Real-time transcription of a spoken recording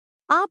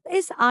आप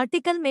इस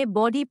आर्टिकल में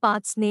body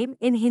parts name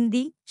in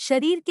Hindi,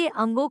 शरीर के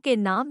अंगों के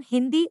नाम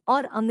हिंदी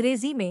और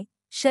अंग्रेजी में,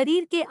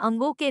 शरीर के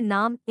अंगों के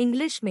नाम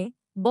इंग्लिश में,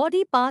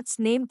 बॉडी पार्ट्स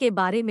नेम के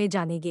बारे में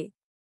जानेंगे।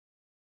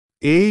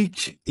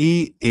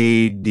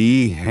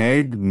 HEAD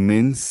head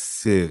means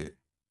सिर।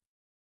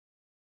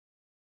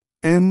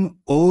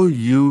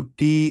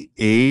 MOUTH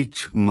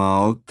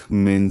mouth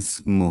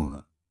means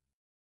मुँह।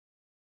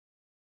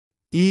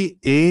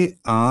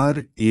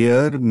 EAR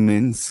ear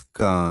means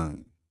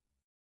कान।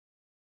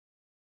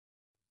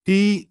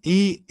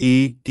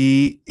 TEETH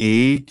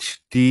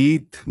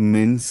teeth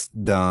means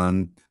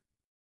दांत।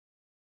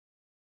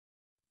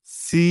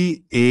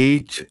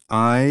 CHIN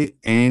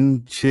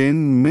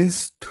chin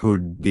means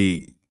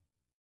ठुड्डी।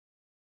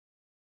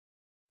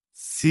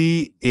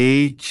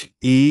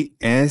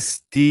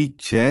 CHEST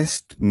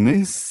chest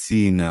means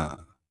सीना।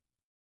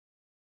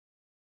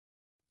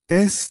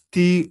 STOMACH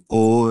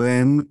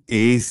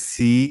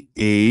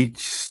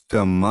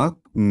stomach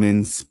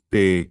means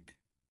पेट।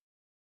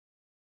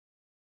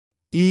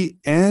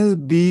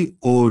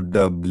 ELBOW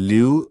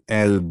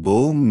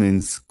elbow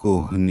means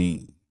कोहनी।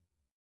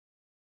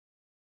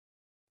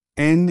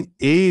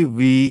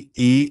 NAVEL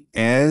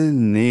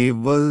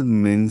navel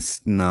means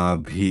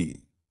नाभि।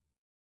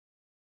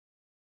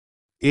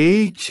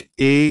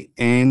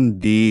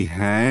 HAND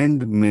hand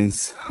means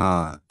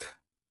हाथ।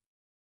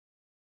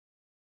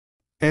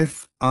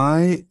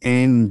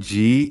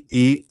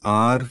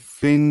 FINGER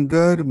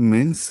finger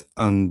means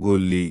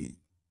अंगुली।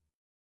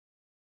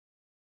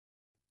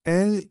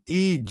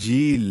 LEG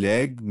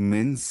leg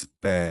means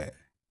पैर।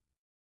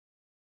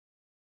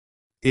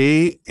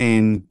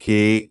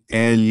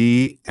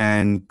 ANKLE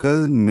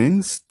ankle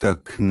means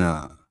टखना।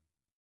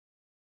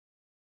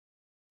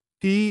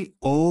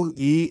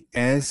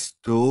 TOES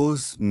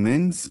toes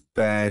means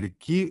पैर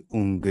की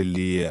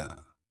उंगलियां।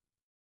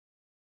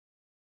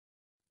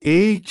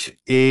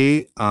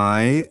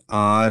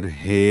 HAIR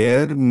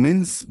hair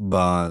means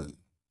बाल।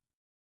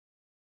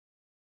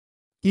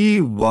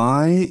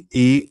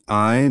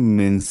 EYEI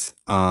means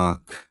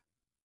आँख।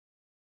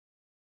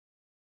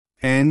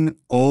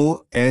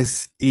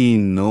 NOSE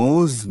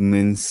nose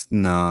means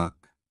नाक।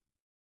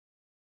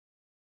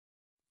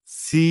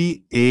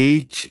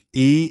 CHEEK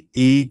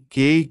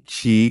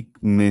cheek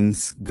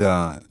means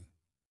गाल।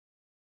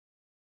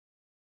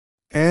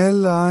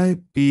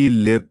 LIP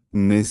lip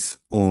means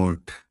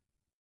ओंठ।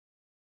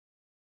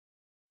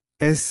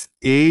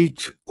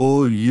 SHOULDER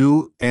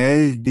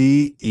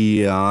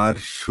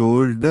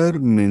shoulder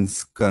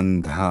means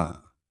कंधा।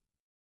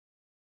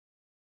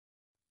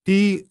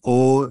 TONGUE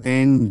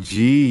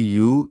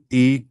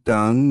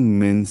tongue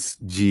means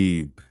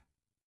जीभ।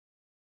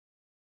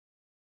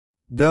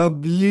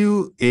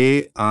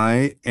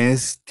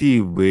 WAIST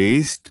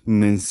waist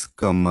means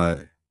कमर।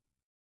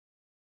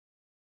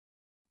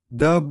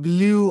 WRIST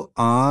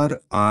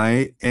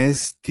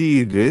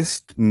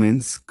wrist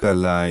means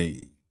कलाई।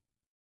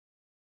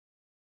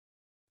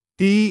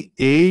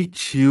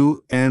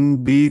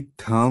 THUMB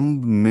thumb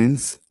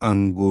means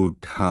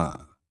अंगूठा।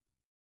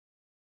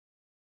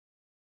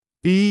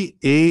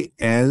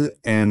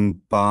 PALM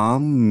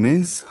palm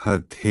means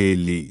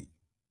हथेली।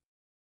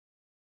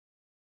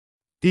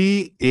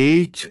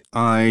 THIGH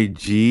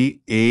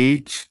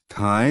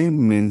thigh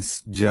means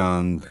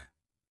जांघ।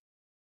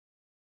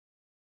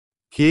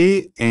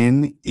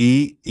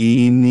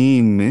 KNE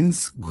means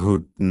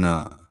घुटना।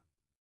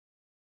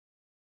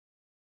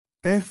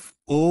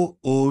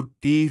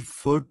 FOOT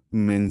foot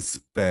means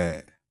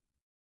पैर।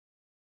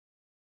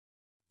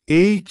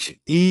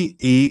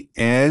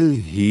 HEEL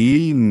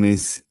heel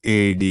means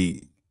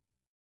एड़ी।